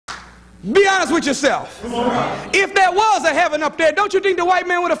Be honest with yourself. If there was a heaven up there, don't you think the white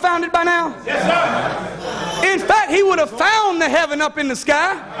man would have found it by now? Yes, sir. In fact, he would have found the heaven up in the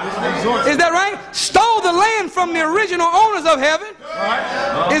sky. Is that right? Stole the land from the original owners of heaven.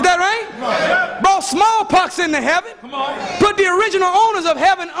 Is that right? Brought smallpox into heaven. Put the original owners of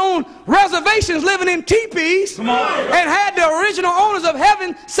heaven on reservations living in teepees. And had the original owners of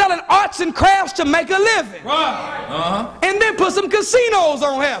heaven selling arts and crafts to make a living. And then put some casinos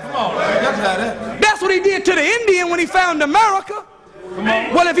on heaven. That's what he did to the Indian when he found America.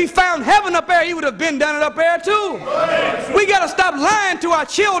 Well, if he found heaven up there, he would have been done it up there too. We got to stop lying to our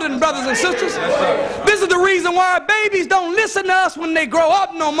children, brothers and sisters. This is the reason why our babies don't listen to us when they grow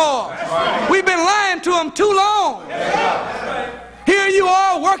up no more. We've been lying to them too long. Here you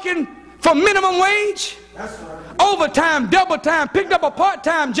are working for minimum wage, overtime, double time, picked up a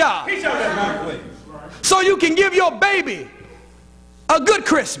part-time job so you can give your baby a good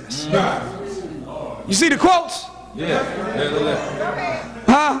Christmas. You see the quotes?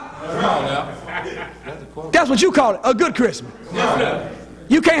 Huh? That's what you call it, a good Christmas.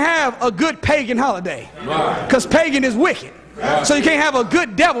 You can't have a good pagan holiday because pagan is wicked. So you can't have a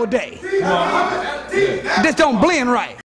good devil day. This don't blend right.